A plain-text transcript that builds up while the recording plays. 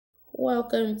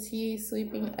Welcome to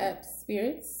Sweeping Up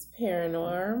Spirits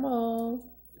Paranormal.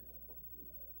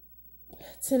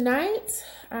 Tonight,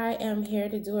 I am here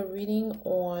to do a reading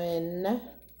on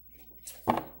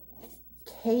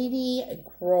Cady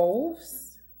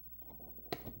Groves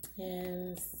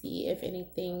and see if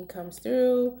anything comes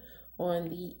through on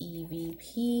the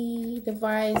EVP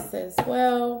device as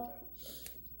well.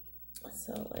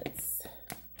 So let's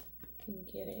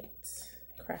get it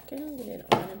cracking, get it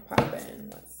on and popping.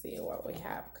 Let's see what we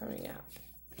have coming out.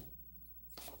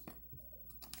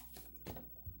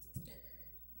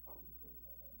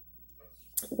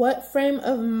 What frame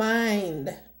of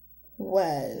mind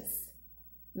was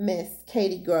Miss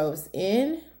Cady Groves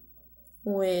in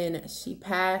when she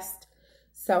passed?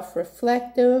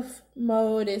 Self-reflective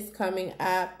mode is coming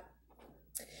up.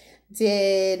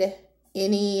 Did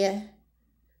any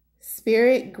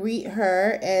spirit greet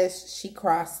her as she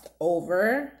crossed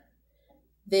over?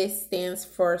 This stands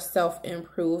for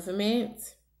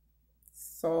self-improvement.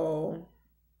 So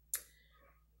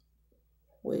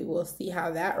we will see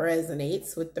how that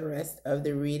resonates with the rest of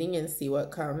the reading and see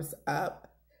what comes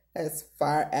up as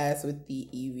far as with the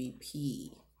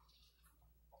EVP.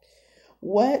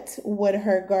 What would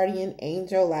her guardian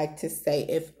angel like to say,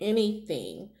 if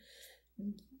anything?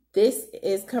 This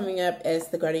is coming up as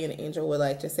the guardian angel would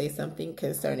like to say something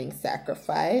concerning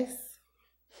sacrifice.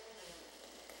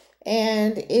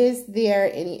 And is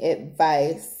there any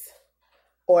advice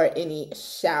or any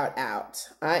shout out?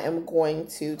 I am going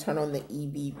to turn on the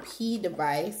EVP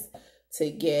device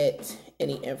to get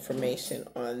any information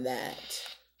on that.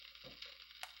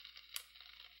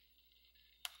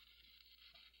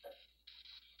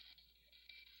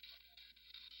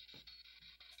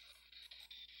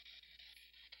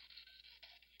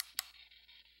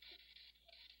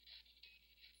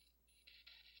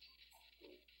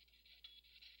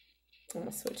 I'm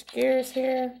going to switch gears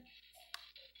here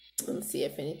and see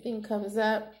if anything comes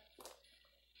up.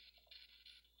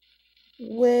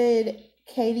 Would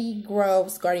Cady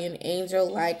Groves' guardian angel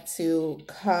like to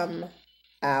come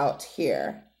out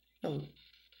here?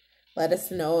 Let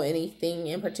us know anything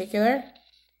in particular.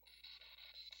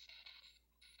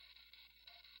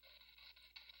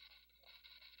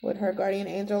 Would her guardian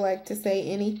angel like to say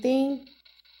anything?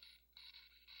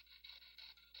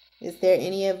 Is there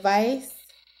any advice?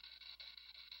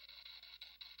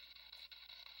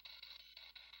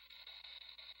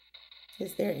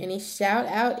 Is there any shout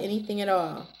out, anything at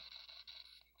all?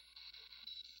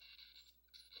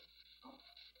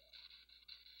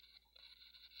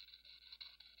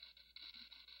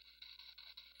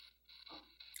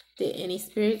 Did any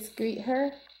spirits greet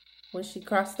her when she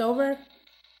crossed over?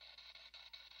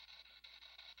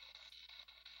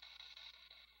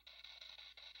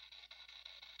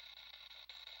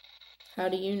 How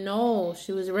do you know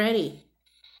she was ready?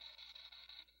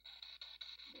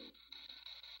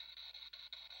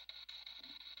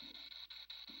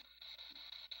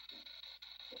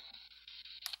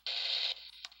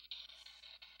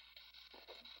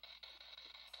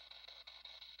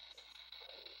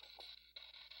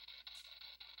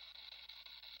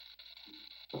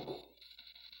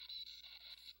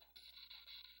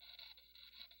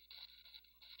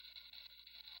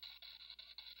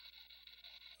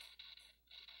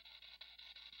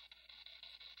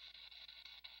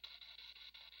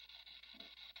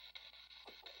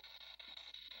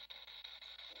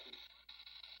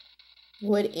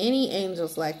 Would any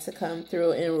angels like to come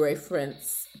through in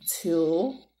reference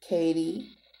to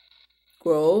Cady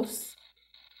Groves?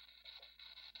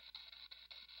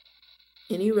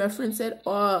 Any reference at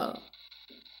all?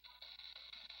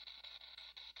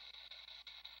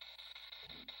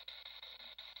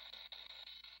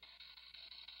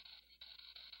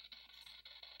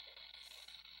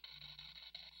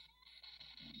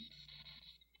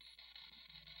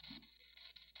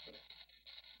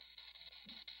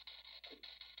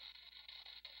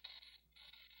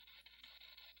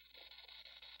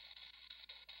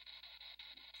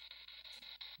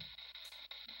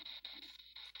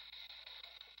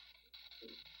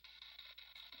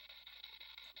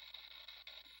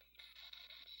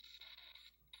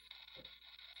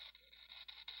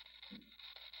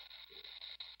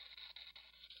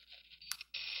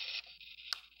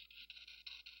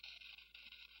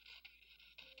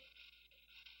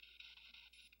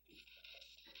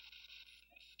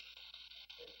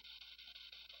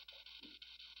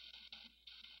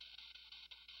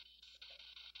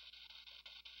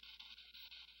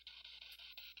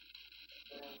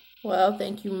 Well,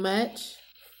 thank you much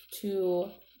to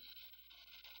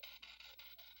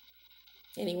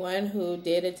anyone who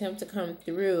did attempt to come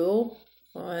through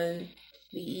on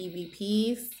the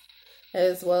EVPs.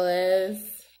 as well as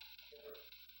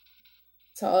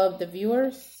to all of the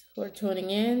viewers who are tuning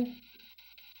in.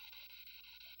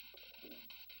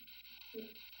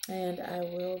 And I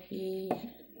will be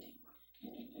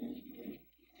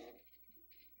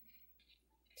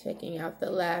checking out the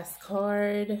last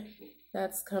card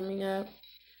that's coming up,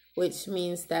 which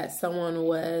means that someone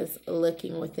was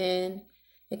looking within.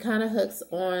 It kind of hooks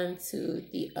on to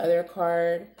the other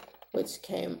card, which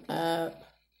came up,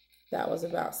 that was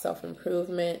about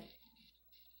self-improvement.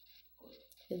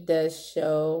 It does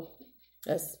show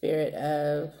a spirit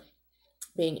of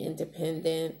being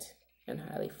independent and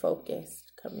highly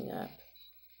focused coming up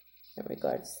in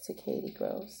regards to Cady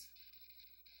Groves.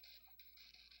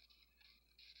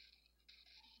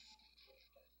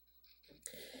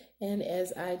 And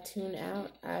as I tune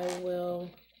out, I will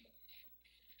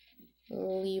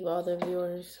leave all the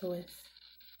viewers with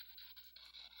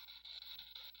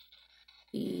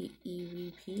the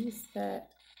EVPs that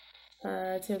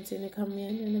are attempting to come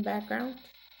in the background.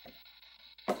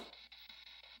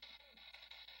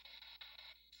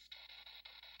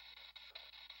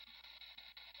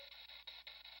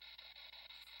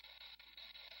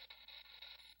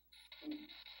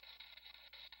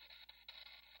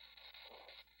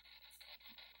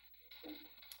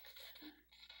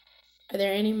 Are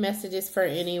there any messages for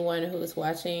anyone who's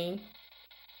watching?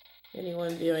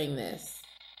 Anyone viewing this?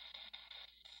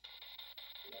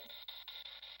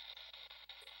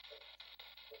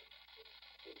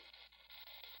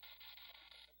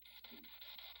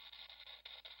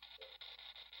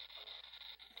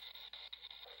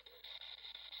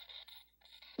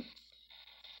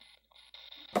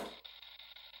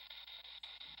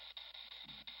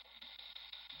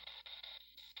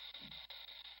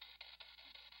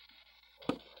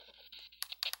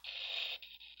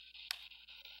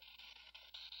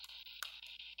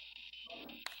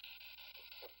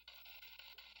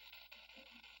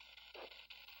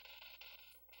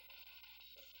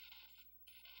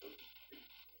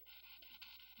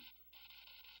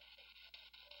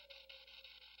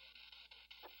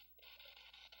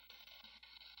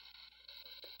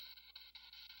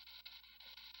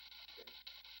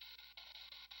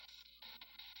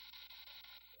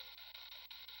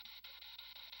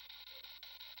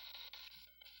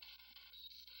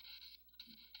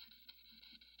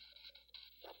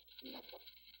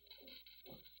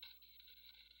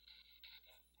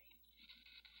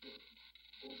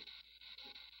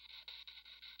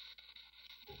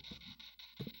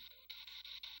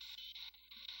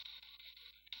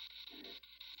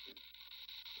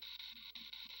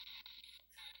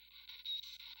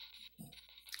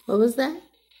 What was that?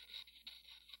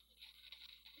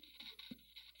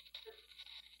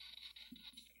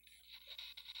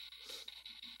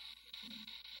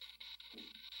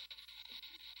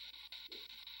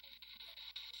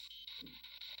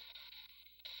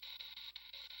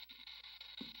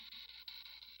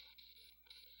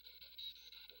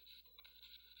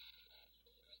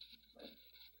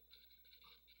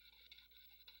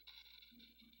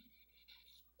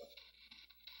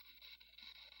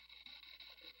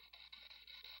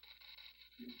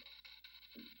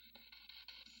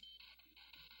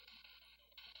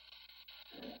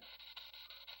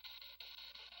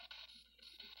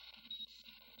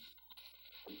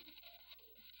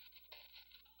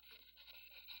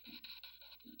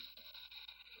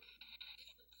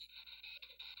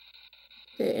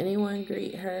 Did anyone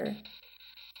greet her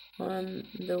on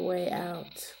the way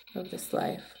out of this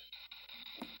life?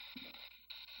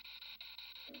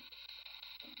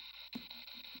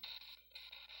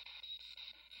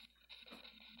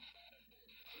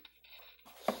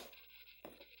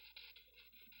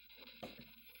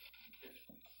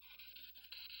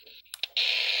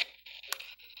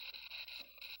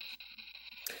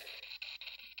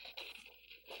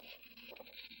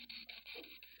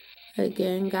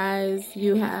 Again, guys,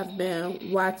 you have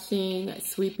been watching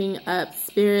Sweeping Up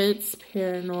Spirits,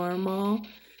 Paranormal,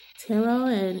 Tarot,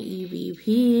 and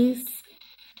EVPs.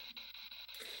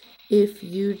 If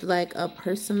you'd like a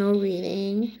personal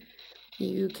reading,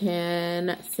 you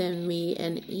can send me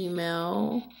an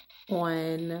email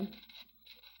on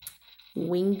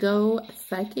Wengo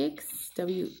Psychics,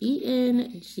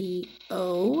 WENGO.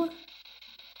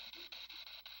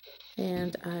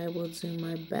 And I will do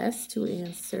my best to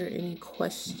answer any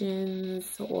questions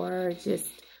or just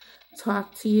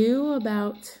talk to you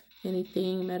about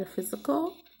anything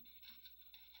metaphysical.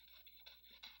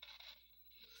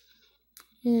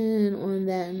 And on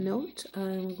that note,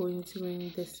 I'm going to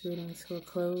bring this reading to a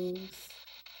close.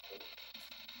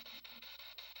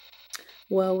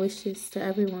 Well wishes to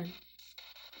everyone.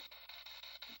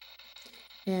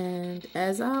 And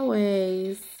as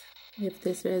always, if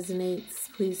this resonates,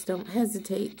 please don't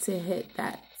hesitate to hit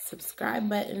that subscribe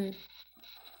button